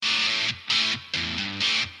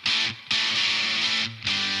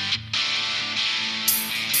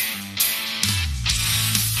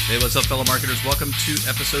Hey, what's up, fellow marketers? Welcome to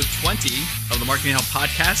episode 20 of the Marketing Help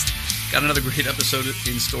Podcast. Got another great episode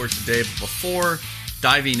in store today. But before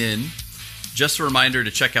diving in, just a reminder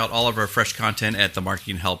to check out all of our fresh content at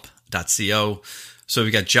themarketinghelp.co. So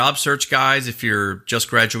we've got job search guides if you're just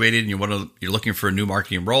graduated and you're looking for a new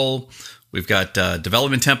marketing role. We've got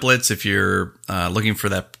development templates if you're looking for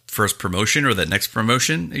that first promotion or that next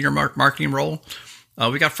promotion in your marketing role.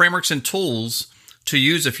 We got frameworks and tools to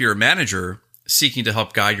use if you're a manager seeking to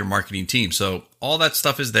help guide your marketing team. So all that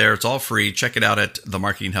stuff is there. It's all free. Check it out at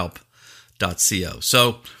themarketinghelp.co.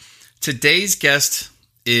 So today's guest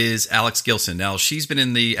is Alex Gilson. Now, she's been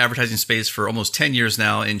in the advertising space for almost 10 years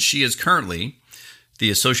now, and she is currently the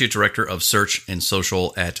Associate Director of Search and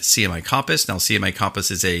Social at CMI Compass. Now, CMI Compass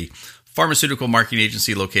is a pharmaceutical marketing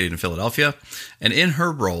agency located in Philadelphia. And in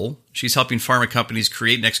her role, she's helping pharma companies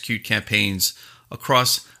create and execute campaigns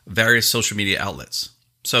across various social media outlets.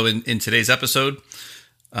 So in today's episode,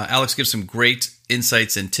 Alex gives some great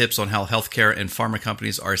insights and tips on how healthcare and pharma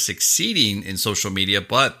companies are succeeding in social media,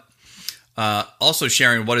 but also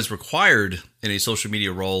sharing what is required in a social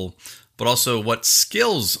media role, but also what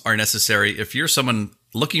skills are necessary if you're someone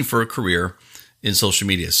looking for a career in social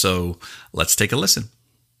media. So let's take a listen.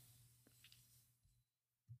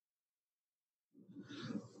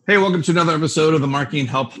 Hey, welcome to another episode of the Marketing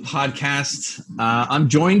Help Podcast. I'm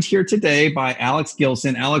joined here today by Alex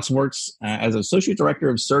Gilson. Alex works as Associate Director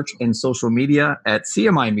of Search and Social Media at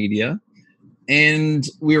CMI Media. And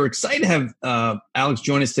we are excited to have Alex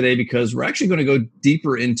join us today because we're actually going to go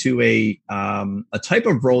deeper into a type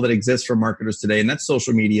of role that exists for marketers today, and that's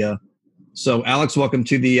social media. So Alex, welcome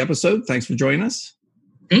to the episode. Thanks for joining us.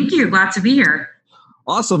 Thank you. Glad to be here.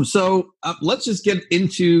 Awesome. So let's just get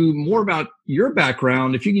into more about your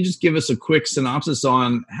background. If you can just give us a quick synopsis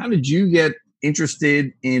on how did you get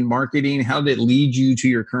interested in marketing? How did it lead you to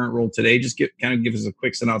your current role today? Just give us a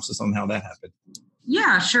quick synopsis on how that happened.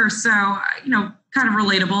 Yeah, sure. So, kind of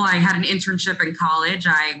relatable. I had an internship in college.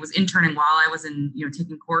 I was interning while I was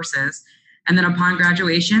taking courses. And then upon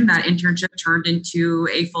graduation, that internship turned into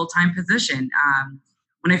a full-time position.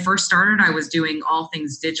 When I first started, I was doing all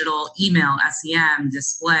things digital, email, SEM,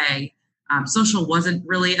 display. Social wasn't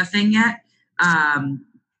really a thing yet.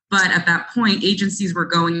 But at that point, agencies were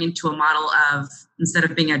going into a model of, instead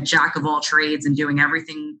of being a jack of all trades and doing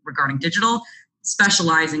everything regarding digital,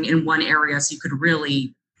 specializing in one area so you could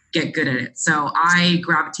really get good at it. So I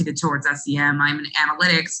gravitated towards SEM. I'm an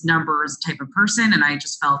analytics, numbers type of person, and I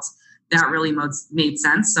just felt that really made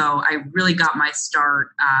sense. So I really got my start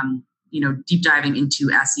deep diving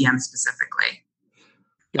into SEM specifically.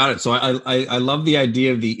 Got it. So I love the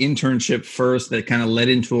idea of the internship first that kind of led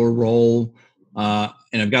into a role. And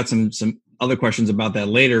I've got some other questions about that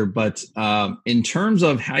later. But in terms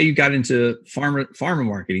of how you got into pharma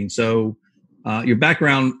marketing, so your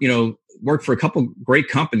background, worked for a couple great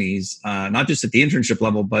companies, not just at the internship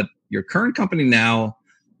level, but your current company now.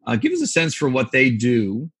 Give us a sense for what they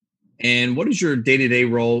do and what is your day-to-day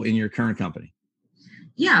role in your current company?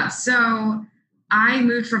 Yeah, so I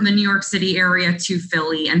moved from the New York City area to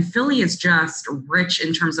Philly, and Philly is just rich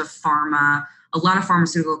in terms of pharma. A lot of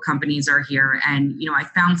pharmaceutical companies are here, and I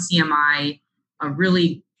found CMI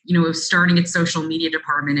really, starting its social media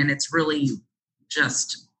department, and it's really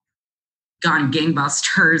just gone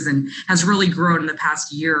gangbusters and has really grown in the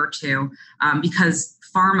past year or two because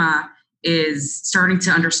pharma is starting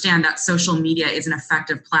to understand that social media is an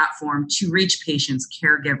effective platform to reach patients,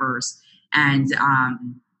 caregivers, and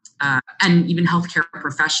even healthcare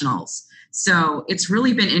professionals. So it's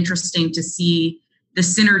really been interesting to see the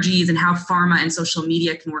synergies and how pharma and social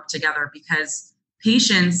media can work together because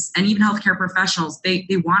patients and even healthcare professionals, they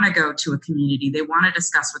want to go to a community. They want to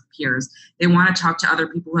discuss with peers. They want to talk to other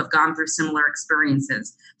people who have gone through similar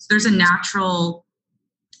experiences. So there's a natural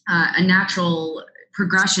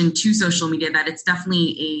progression to social media that it's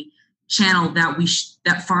definitely a channel that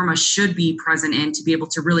that pharma should be present in to be able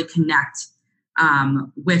to really connect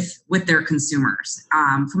with their consumers.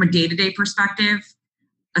 From a day-to-day perspective,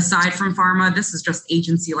 aside from pharma, this is just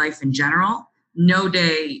agency life in general. No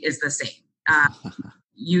day is the same.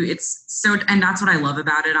 It's so, and that's what I love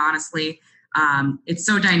about it, honestly. It's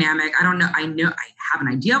so dynamic. I know I have an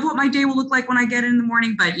idea of what my day will look like when I get in the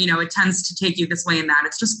morning, but it tends to take you this way and that.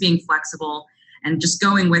 It's just being flexible and just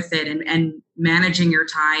going with it and managing your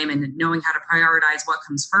time and knowing how to prioritize what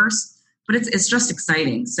comes first. But it's just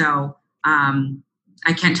exciting. So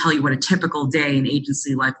I can't tell you what a typical day in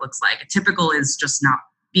agency life looks like. A typical is just not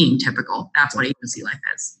being typical. That's what agency life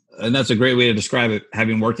is. And that's a great way to describe it.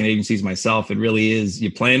 Having worked in agencies myself, it really is,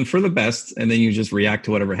 you plan for the best and then you just react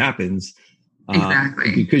to whatever happens.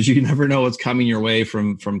 Exactly. Because you never know what's coming your way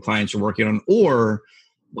from clients you're working on, or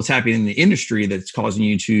what's happening in the industry that's causing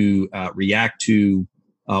you to react to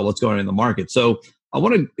what's going on in the market. So I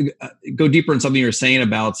want to go deeper in something you're saying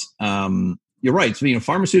about, you're right. So,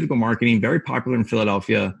 pharmaceutical marketing, very popular in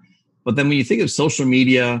Philadelphia. But then when you think of social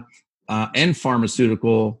media and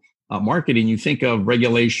pharmaceutical marketing, you think of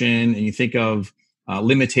regulation and you think of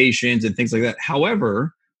limitations and things like that.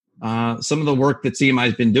 However, some of the work that CMI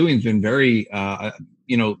has been doing has been very,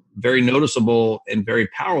 very noticeable and very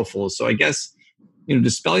powerful. So I guess,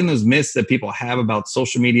 dispelling those myths that people have about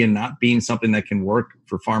social media not being something that can work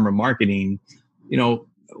for pharma marketing,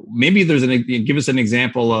 maybe give us an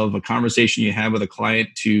example of a conversation you had with a client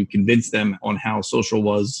to convince them on how social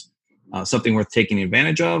was something worth taking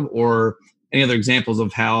advantage of, or any other examples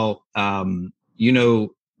of how,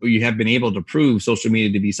 you have been able to prove social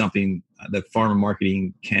media to be something that pharma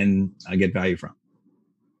marketing can get value from.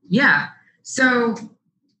 Yeah. So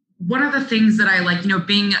one of the things that I like,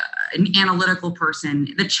 being an analytical person,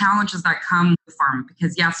 the challenges that come with pharma,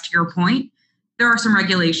 because yes, to your point, there are some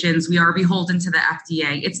regulations. We are beholden to the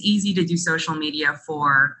FDA. It's easy to do social media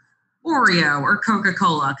for Oreo or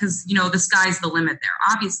Coca-Cola because, the sky's the limit there.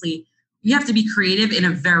 Obviously, we have to be creative in a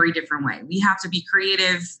very different way. We have to be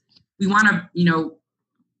creative. We want to,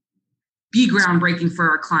 be groundbreaking for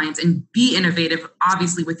our clients and be innovative,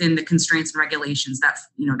 obviously within the constraints and regulations that,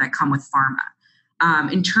 that come with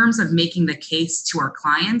pharma. In terms of making the case to our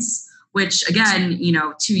clients, which again,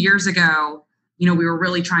 2 years ago, we were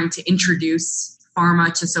really trying to introduce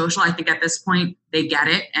pharma to social. I think at this point they get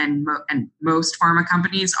it. And most pharma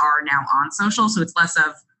companies are now on social. So it's less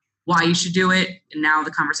of why you should do it. And now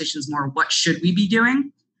the conversation is more, what should we be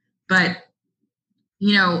doing? But,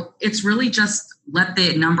 it's really just let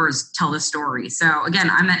the numbers tell the story. So again,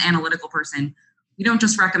 I'm that analytical person. We don't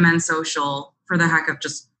just recommend social for the heck of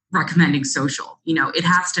just recommending social. It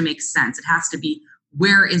has to make sense. It has to be,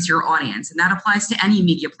 where is your audience? And that applies to any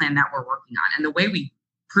media plan that we're working on. And the way we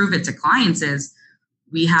prove it to clients is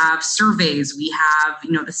we have surveys, we have,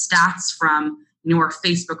 the stats from, our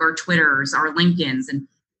Facebook, our Twitters, our LinkedIn's, and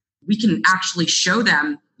we can actually show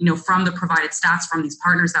them, from the provided stats from these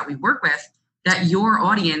partners that we work with, that your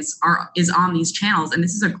audience is on these channels. And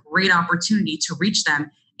this is a great opportunity to reach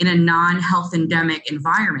them in a non-health endemic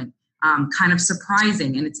environment. Kind of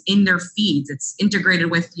surprising, and it's in their feeds. It's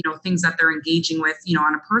integrated with, things that they're engaging with,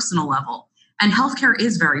 on a personal level. And healthcare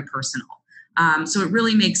is very personal. So it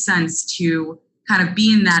really makes sense to kind of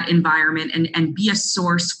be in that environment and be a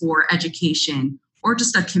source for education or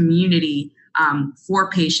just a community for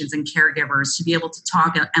patients and caregivers to be able to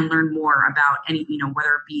talk and learn more about any,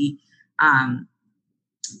 whether it be, a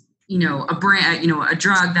brand, a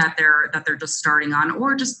drug that they're just starting on,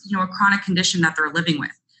 or just, a chronic condition that they're living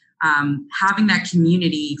with. Having that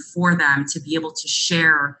community for them to be able to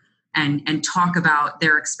share and talk about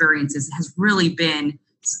their experiences has really been,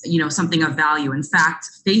 something of value. In fact,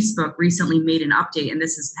 Facebook recently made an update, and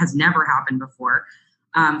this has never happened before.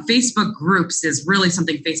 Facebook groups is really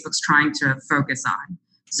something Facebook's trying to focus on.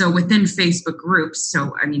 So within Facebook groups,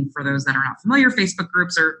 for those that are not familiar, Facebook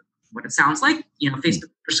groups are what it sounds like.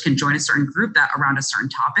 Facebookers can join a certain group that around a certain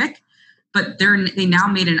topic. But they now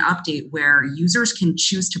made an update where users can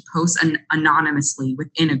choose to post anonymously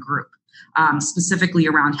within a group, specifically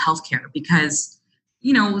around healthcare, because,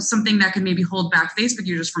 something that can maybe hold back Facebook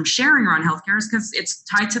users from sharing around healthcare is because it's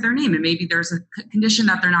tied to their name. And maybe there's a condition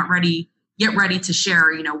that they're not ready to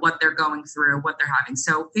share, what they're going through, what they're having.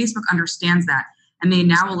 So Facebook understands that, and they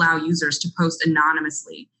now allow users to post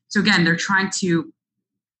anonymously. So again,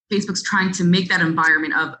 Facebook's trying to make that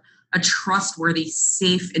environment of a trustworthy,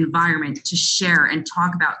 safe environment to share and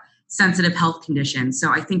talk about sensitive health conditions.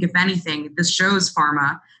 So I think if anything, this shows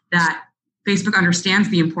pharma that Facebook understands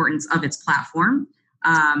the importance of its platform.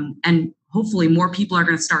 And hopefully more people are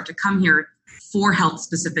going to start to come here for health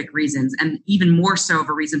specific reasons, and even more so of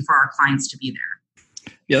a reason for our clients to be there.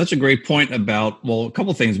 Yeah, that's a great point about, a couple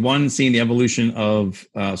of things. One, seeing the evolution of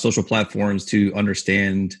social platforms to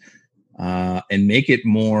understand and make it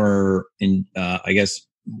more,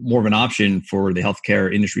 more of an option for the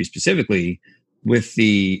healthcare industry specifically with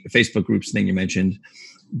the Facebook groups thing you mentioned.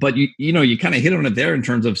 But you kind of hit on it there in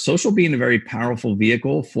terms of social being a very powerful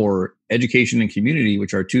vehicle for education and community,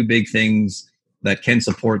 which are two big things that can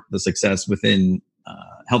support the success within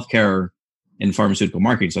healthcare and pharmaceutical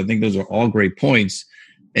marketing. So I think those are all great points,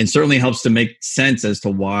 and certainly helps to make sense as to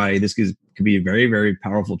why this could be a very, very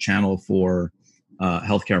powerful channel for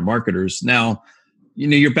healthcare marketers. Now,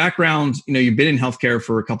 your background, you've been in healthcare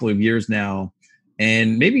for a couple of years now,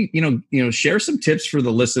 and maybe, share some tips for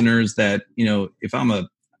the listeners that, if I'm about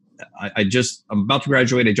to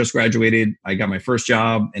graduate, I just graduated, I got my first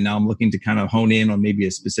job, and now I'm looking to kind of hone in on maybe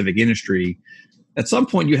a specific industry. at some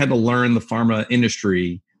point you had to learn the pharma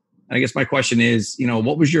industry. And I guess my question is,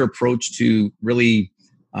 what was your approach to really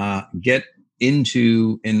get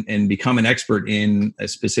into and become an expert in a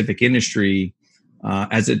specific industry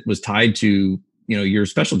as it was tied to, your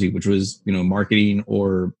specialty, which was, marketing,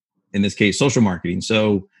 or in this case, social marketing.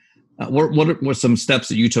 So what were some steps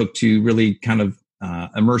that you took to really kind of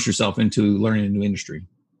immerse yourself into learning a new industry?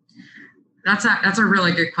 That's a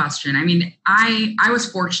really good question. I mean, I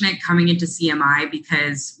was fortunate coming into CMI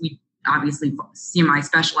because CMI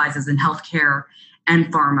specializes in healthcare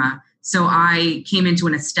and pharma. So I came into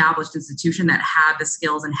an established institution that had the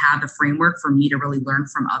skills and had the framework for me to really learn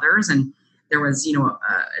from others. And there was,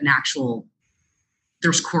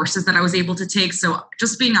 there's courses that I was able to take. So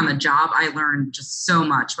just being on the job, I learned just so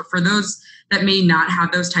much. But for those that may not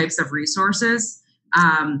have those types of resources,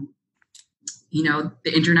 the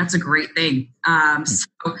internet's a great thing.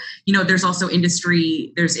 There's also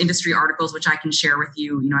industry articles, which I can share with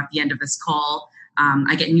you, at the end of this call.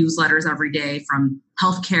 I get newsletters every day from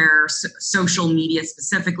healthcare, social media,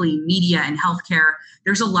 specifically media and healthcare.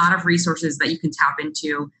 There's a lot of resources that you can tap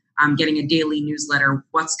into, getting a daily newsletter,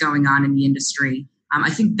 what's going on in the industry. I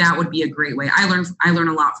think that would be a great way. I learn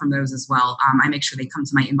a lot from those as well. I make sure they come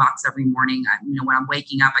to my inbox every morning. When I'm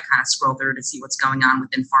waking up, I kind of scroll through to see what's going on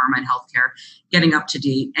within pharma and healthcare, getting up to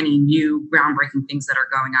date, any new groundbreaking things that are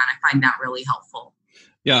going on. I find that really helpful.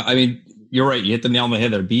 Yeah, I mean, you're right. You hit the nail on the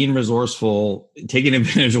head there. Being resourceful, taking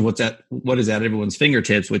advantage of what is at everyone's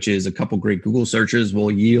fingertips, which is a couple great Google searches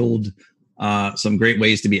will yield some great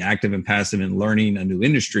ways to be active and passive in learning a new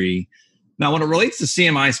industry. Now, when it relates to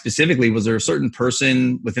CMI specifically, was there a certain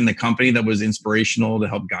person within the company that was inspirational to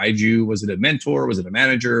help guide you? Was it a mentor? Was it a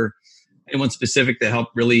manager? Anyone specific that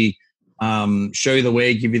helped really show you the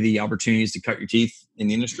way, give you the opportunities to cut your teeth in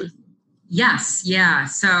the industry? Yes. Yeah.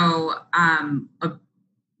 So a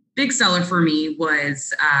big seller for me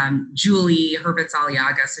was Julie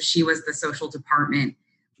Hurwitz-Aliaga. So she was the social department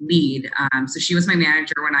lead. So she was my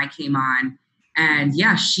manager when I came on. And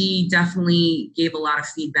yeah, she definitely gave a lot of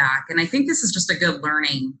feedback. And I think this is just a good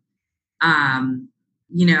learning,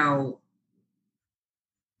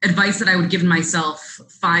 advice that I would give myself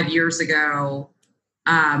 5 years ago,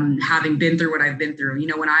 having been through what I've been through.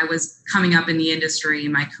 When I was coming up in the industry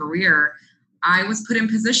in my career, I was put in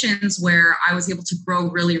positions where I was able to grow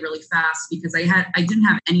really, really fast because I didn't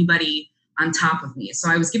have anybody on top of me. So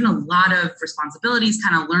I was given a lot of responsibilities,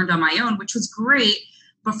 kind of learned on my own, which was great.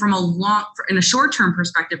 But in a short-term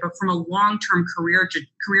perspective, but from a long-term career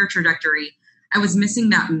trajectory, I was missing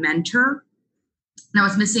that mentor. And I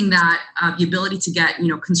was missing that the ability to get,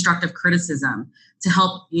 constructive criticism to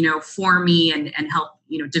help, form me and help,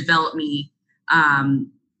 develop me,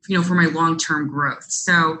 for my long-term growth.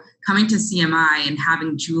 So coming to CMI and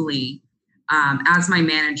having Julie as my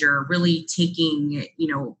manager, really taking,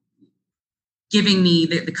 giving me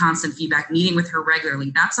the constant feedback, meeting with her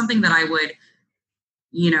regularly. That's something that I would,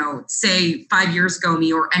 say 5 years ago,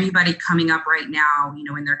 me or anybody coming up right now,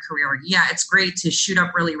 in their career. Yeah, it's great to shoot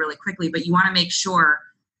up really, really quickly, but you want to make sure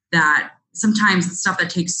that sometimes the stuff that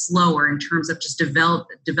takes slower in terms of just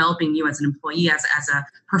developing you as an employee, as a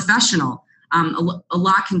professional, a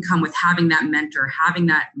lot can come with having that mentor, having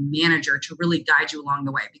that manager to really guide you along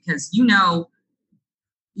the way, because you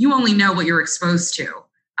only know what you're exposed to,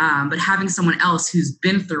 but having someone else who's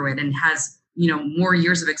been through it and has, more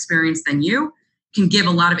years of experience than you can give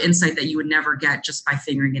a lot of insight that you would never get just by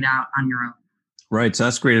figuring it out on your own. Right. So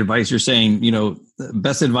that's great advice. You're saying, the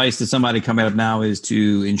best advice to somebody coming up now is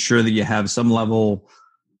to ensure that you have some level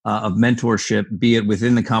of mentorship, be it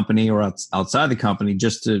within the company or outside the company,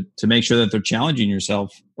 just to make sure that they're challenging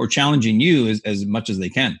yourself or challenging you as much as they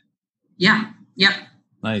can. Yeah. Yep.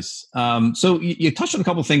 Nice. So you touched on a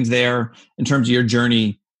couple of things there in terms of your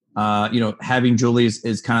journey. Having Julie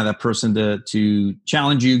is kind of that person to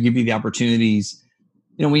challenge you, give you the opportunities.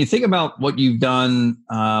 When you think about what you've done,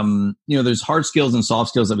 there's hard skills and soft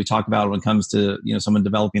skills that we talk about when it comes to, someone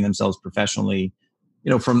developing themselves professionally.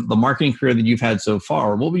 From the marketing career that you've had so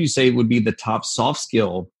far, what would you say would be the top soft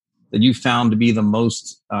skill that you found to be the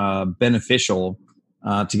most beneficial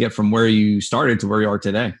to get from where you started to where you are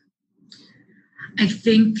today? I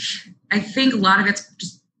think a lot of it's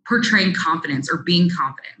just portraying confidence or being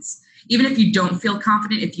confident. Even if you don't feel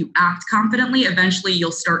confident, if you act confidently, eventually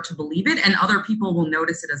you'll start to believe it and other people will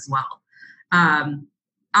notice it as well.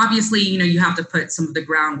 Obviously, you have to put some of the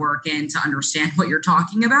groundwork in to understand what you're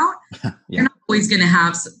talking about. Yeah. You're not always going to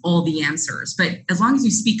have all the answers, but as long as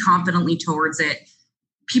you speak confidently towards it,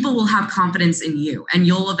 people will have confidence in you and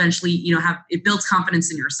you'll eventually, it builds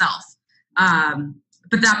confidence in yourself.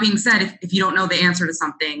 But that being said, if you don't know the answer to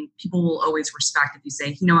something, people will always respect if you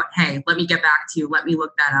say, you know what, hey, let me get back to you. Let me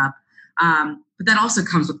look that up. But that also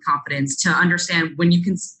comes with confidence to understand when you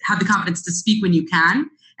can have the confidence to speak when you can,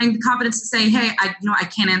 and the confidence to say, hey, I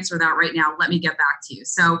can't answer that right now. Let me get back to you.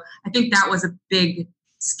 So I think that was a big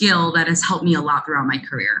skill that has helped me a lot throughout my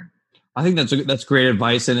career. I think that's great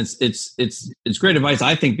advice, and it's great advice.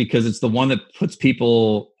 I think because it's the one that puts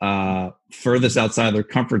people furthest outside of their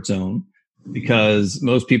comfort zone, because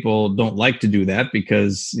most people don't like to do that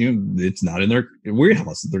because it's not in their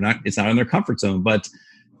wheelhouse. It's not in their comfort zone. But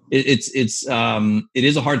it is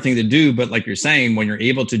a hard thing to do. But like you're saying, when you're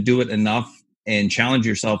able to do it enough and challenge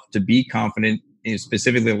yourself to be confident,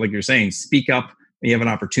 specifically like you're saying, speak up when you have an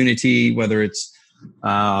opportunity, whether it's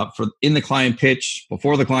for in the client pitch,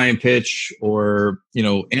 before the client pitch, or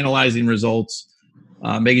analyzing results,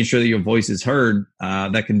 making sure that your voice is heard,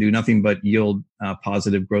 that can do nothing but yield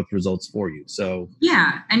positive growth results for you. So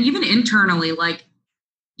yeah, and even internally, like,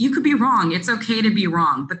 you could be wrong. It's okay to be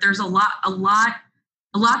wrong, but there's a lot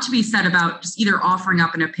to be said about just either offering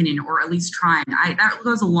up an opinion or at least trying. That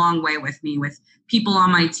goes a long way with me, with people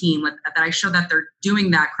on my team, that I show that they're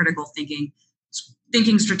doing that critical thinking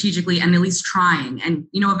strategically, and at least trying. And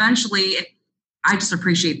eventually, I just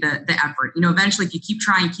appreciate the effort. Eventually, if you keep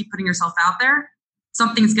trying, keep putting yourself out there,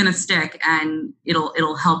 something's going to stick, and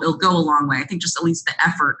it'll help. It'll go a long way. I think just at least the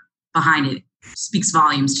effort behind it speaks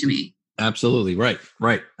volumes to me. Absolutely. Right.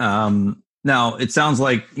 Now it sounds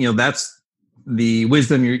like, that's the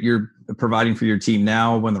wisdom you're providing for your team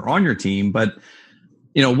now when they're on your team. But,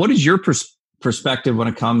 what is your perspective when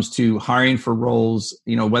it comes to hiring for roles,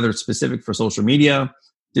 whether it's specific for social media,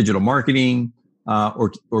 digital marketing,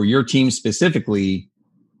 or your team specifically?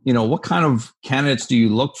 What kind of candidates do you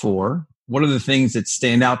look for? What are the things that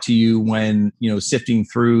stand out to you when, sifting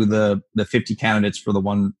through the 50 candidates for the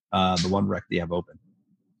one rec that you have open?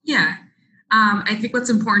 Yeah. I think what's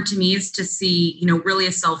important to me is to see, really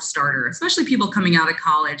a self-starter, especially people coming out of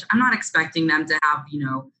college. I'm not expecting them to have,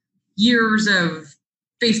 years of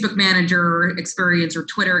Facebook manager experience or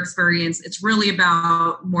Twitter experience. It's really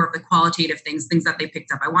about more of the qualitative things that they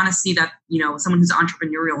picked up. I want to see that, someone who's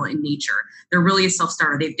entrepreneurial in nature. They're really a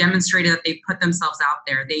self-starter. They've demonstrated that they've put themselves out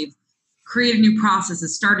there. They've created new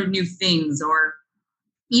processes, started new things, or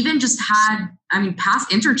even just had, past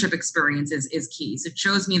internship experiences is key. So it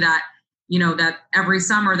shows me that, that every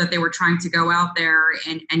summer that they were trying to go out there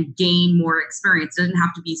and gain more experience. It didn't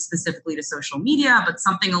have to be specifically to social media, but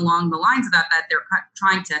something along the lines of that they're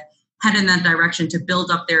trying to head in that direction to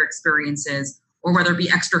build up their experiences, or whether it be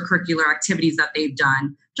extracurricular activities that they've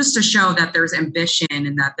done, just to show that there's ambition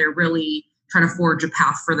and that they're really trying to forge a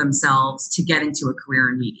path for themselves to get into a career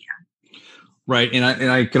in media. Right. And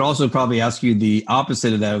I could also probably ask you the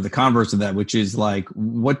opposite of that, or the converse of that, which is like,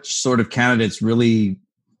 what sort of candidates really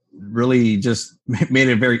just made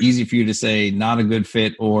it very easy for you to say not a good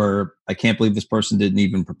fit, or I can't believe this person didn't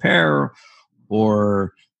even prepare,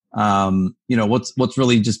 or what's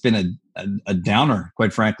really just been a downer,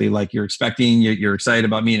 quite frankly. Like you're excited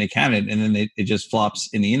about meeting a candidate, and then it just flops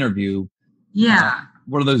in the interview. Yeah.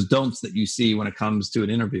 What are those don'ts that you see when it comes to an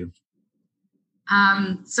interview?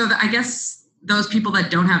 I guess those people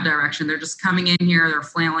that don't have direction, they're just coming in here, they're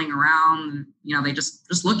flailing around, they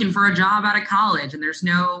just looking for a job out of college, and there's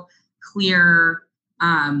no clear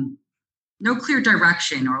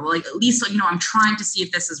direction, or like, at least, I'm trying to see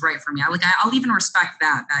if this is right for me. I'll even respect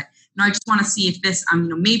that, I just want to see if this,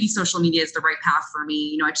 maybe social media is the right path for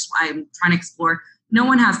me. I'm trying to explore. No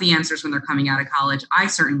one has the answers when they're coming out of college. I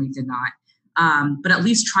certainly did not. But at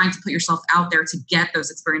least trying to put yourself out there to get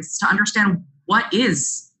those experiences, to understand what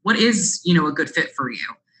is a good fit for you.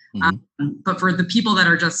 Mm-hmm. But for the people that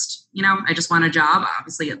are just, I just want a job,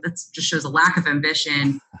 obviously that just shows a lack of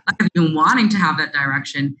ambition, lack of even wanting to have that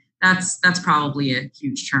direction. That's probably a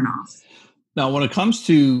huge turnoff. Now, when it comes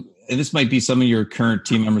to, and this might be some of your current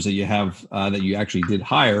team members that you have that you actually did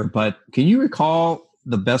hire, but can you recall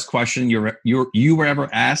the best question you were ever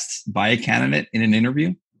asked by a candidate in an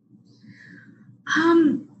interview?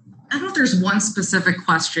 I don't know if there's one specific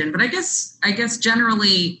question, but I guess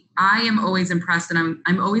generally I am always impressed, and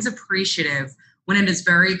I'm always appreciative when it is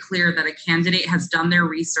very clear that a candidate has done their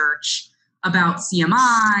research about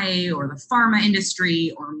CMI or the pharma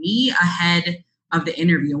industry or me ahead of the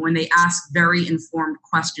interview, when they ask very informed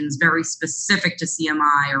questions, very specific to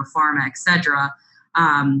CMI or pharma, et cetera.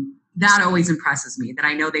 That always impresses me, that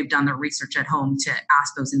I know they've done their research at home to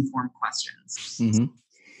ask those informed questions. Mm-hmm.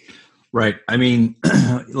 Right.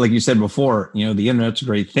 Like you said before, the internet's a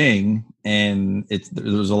great thing, and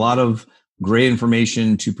there's a lot of great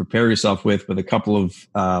information to prepare yourself with a couple of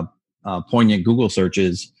poignant Google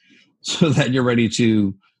searches. so that you're ready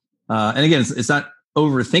to, and again, it's not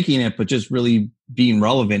overthinking it, but just really being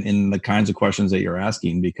relevant in the kinds of questions that you're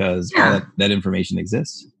asking, because all that information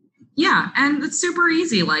exists. Yeah. And it's super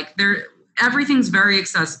easy. Like everything's very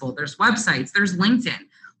accessible. There's websites, there's LinkedIn.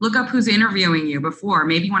 Look up who's interviewing you before.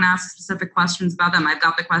 Maybe you want to ask specific questions about them. I've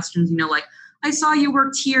got the questions, like, I saw you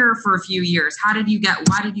worked here for a few years. Why did you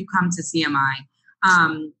come to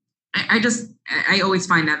CMI? I always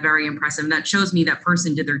find that very impressive. That shows me that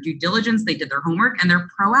person did their due diligence, they did their homework, and they're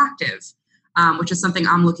proactive, which is something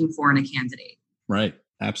I'm looking for in a candidate. Right.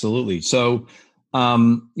 Absolutely. So, I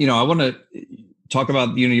want to talk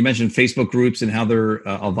about, you mentioned Facebook groups and how they're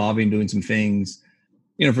evolving, doing some things.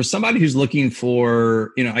 For somebody who's looking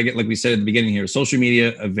for, I get, like we said at the beginning here, social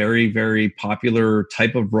media, a very, very popular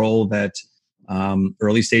type of role that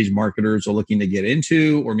early stage marketers are looking to get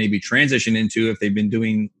into, or maybe transition into if they've been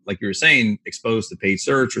doing, like you were saying, exposed to paid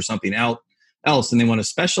search or something else, and they want to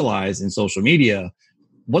specialize in social media.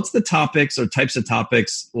 What's the topics or types of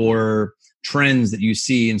topics or trends that you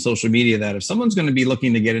see in social media that if someone's going to be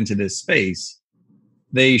looking to get into this space,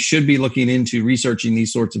 they should be looking into researching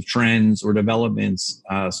these sorts of trends or developments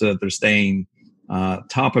so that they're staying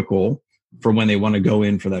topical for when they want to go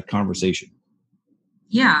in for that conversation?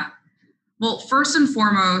 Yeah. Well, first and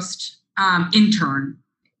foremost, intern.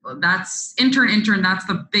 That's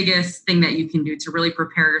the biggest thing that you can do to really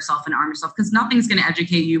prepare yourself and arm yourself, because nothing's going to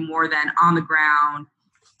educate you more than on the ground,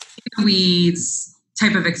 in the weeds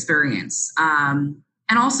type of experience. And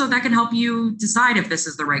also that can help you decide if this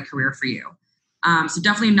is the right career for you. So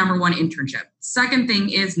definitely number one, internship. Second thing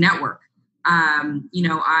is network.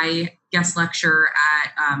 I guest lecture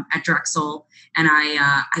at Drexel, and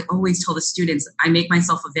I always tell the students I make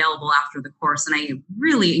myself available after the course, and I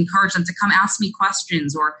really encourage them to come ask me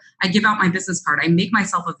questions, or I give out my business card. I make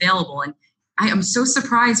myself available, and I am so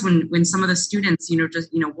surprised when some of the students, just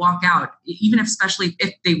walk out, even especially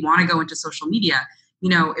if they want to go into social media.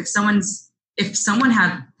 If someone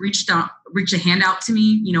had reached a hand out to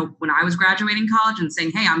me, when I was graduating college and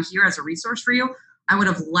saying, hey, I'm here as a resource for you, I would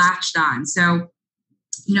have latched on. So,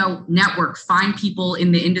 network, find people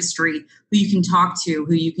in the industry who you can talk to,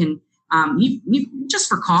 who you can meet just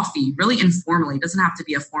for coffee, really informally. It doesn't have to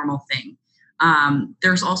be a formal thing.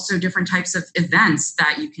 There's also different types of events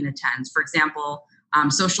that you can attend. For example,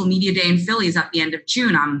 Social Media Day in Philly is at the end of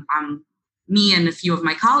June. Me and a few of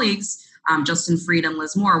my colleagues, Justin Freed and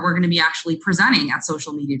Liz Moore, we're going to be actually presenting at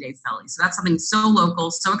Social Media Day Philly. So that's something so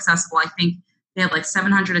local, so accessible. I think they had like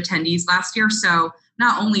 700 attendees last year. So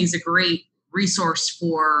not only is it a great resource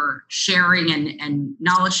for sharing and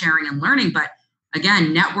knowledge sharing and learning, but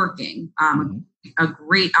again, networking, a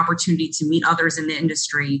great opportunity to meet others in the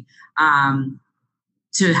industry,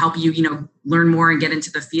 to help you, learn more and get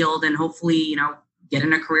into the field and hopefully, get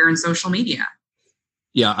in a career in social media.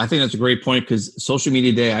 Yeah, I think that's a great point, because Social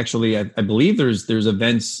Media Day, actually, I believe there's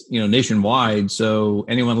events, nationwide. So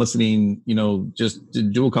anyone listening, just to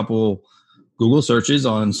do a couple Google searches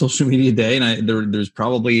on Social Media Day, and there's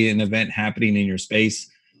probably an event happening in your space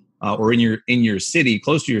or in your city,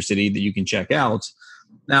 close to your city, that you can check out.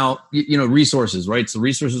 Now, resources, right? So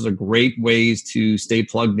resources are great ways to stay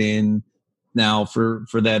plugged in. Now, for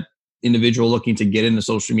that individual looking to get into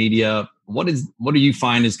social media, what do you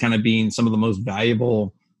find is kind of being some of the most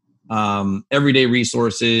valuable everyday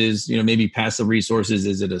resources, maybe passive resources?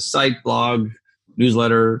 Is it a site, blog,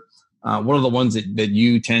 newsletter? What are the ones that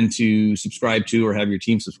you tend to subscribe to or have your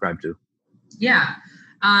team subscribe to? Yeah.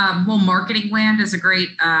 Well, Marketing Land is a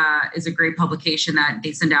great publication that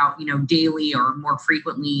they send out, daily or more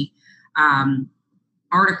frequently,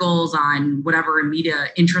 articles on whatever media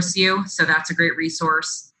interests you. So that's a great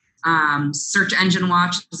resource. Search Engine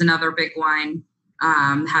Watch is another big one,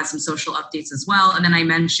 has some social updates as well. And then I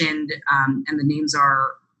mentioned, and the names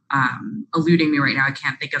are eluding me right now, I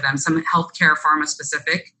can't think of them, some healthcare, pharma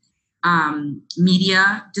specific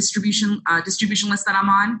media distribution list that I'm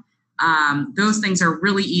on. Those things are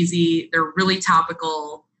really easy. They're really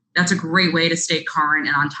topical. That's a great way to stay current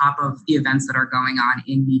and on top of the events that are going on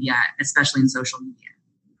in media, especially in social media.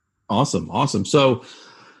 Awesome. So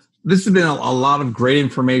this has been a lot of great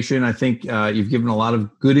information. I think you've given a lot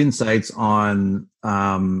of good insights on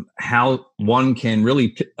how one can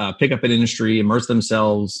really pick up an industry, immerse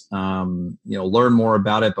themselves, learn more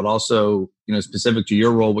about it, but also, specific to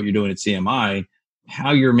your role, what you're doing at CMI,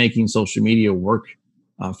 how you're making social media work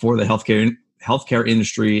for the healthcare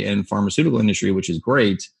industry and pharmaceutical industry, which is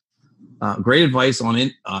great. Great advice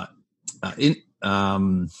on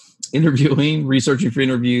interviewing, researching for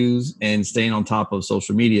interviews, and staying on top of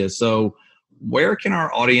social media. So where can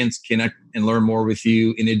our audience connect and learn more with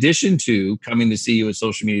you, in addition to coming to see you at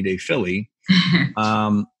Social Media Day Philly?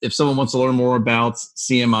 If someone wants to learn more about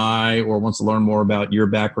CMI or wants to learn more about your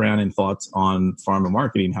background and thoughts on pharma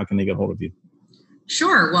marketing, how can they get hold of you?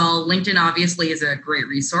 Sure. Well, LinkedIn obviously is a great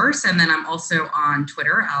resource. And then I'm also on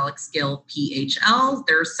Twitter, Alex Gill, PHL.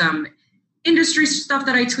 There's some industry stuff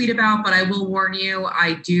that I tweet about, but I will warn you,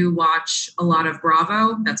 I do watch a lot of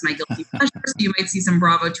Bravo. That's my guilty pleasure. So you might see some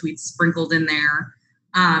Bravo tweets sprinkled in there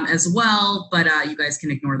as well. But you guys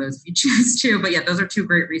can ignore those if you choose to. But yeah, those are two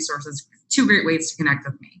great resources, two great ways to connect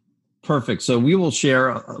with me. Perfect. So we will share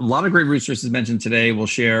a lot of great resources mentioned today. We'll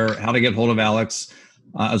share how to get hold of Alex,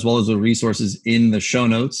 as well as the resources in the show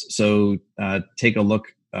notes. So take a look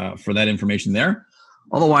for that information there.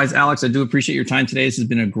 Otherwise, Alex, I do appreciate your time today. This has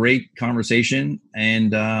been a great conversation,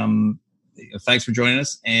 and thanks for joining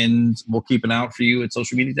us. And we'll keep an eye out for you at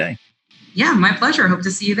Social Media Day. Yeah, my pleasure. Hope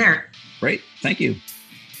to see you there. Great. Thank you.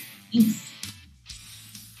 Thanks.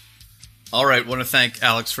 All right. Want to thank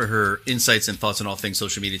Alex for her insights and thoughts on all things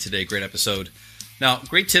social media today. Great episode. Now,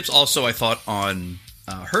 great tips also, I thought, on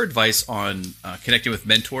her advice on connecting with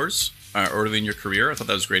mentors early in your career. I thought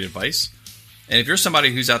that was great advice. And if you're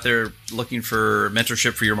somebody who's out there looking for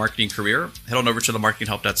mentorship for your marketing career, head on over to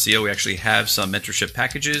themarketinghelp.co. We actually have some mentorship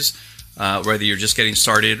packages, whether you're just getting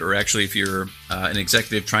started or actually if you're an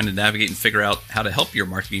executive trying to navigate and figure out how to help your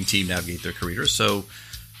marketing team navigate their career. So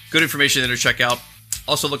good information there to check out.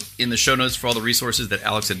 Also look in the show notes for all the resources that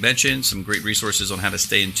Alex had mentioned, some great resources on how to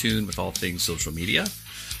stay in tune with all things social media.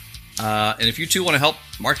 And if you too want to help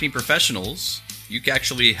marketing professionals, you can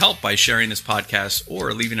actually help by sharing this podcast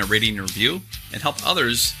or leaving a rating and review and help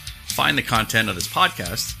others find the content of this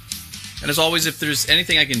podcast. And as always, if there's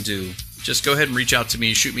anything I can do, just go ahead and reach out to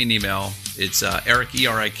me, shoot me an email. It's Eric,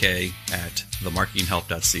 E-R-I-K, at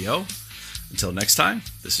themarketinghelp.co. Until next time,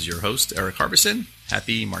 this is your host, Eric Harbison.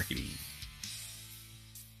 Happy marketing.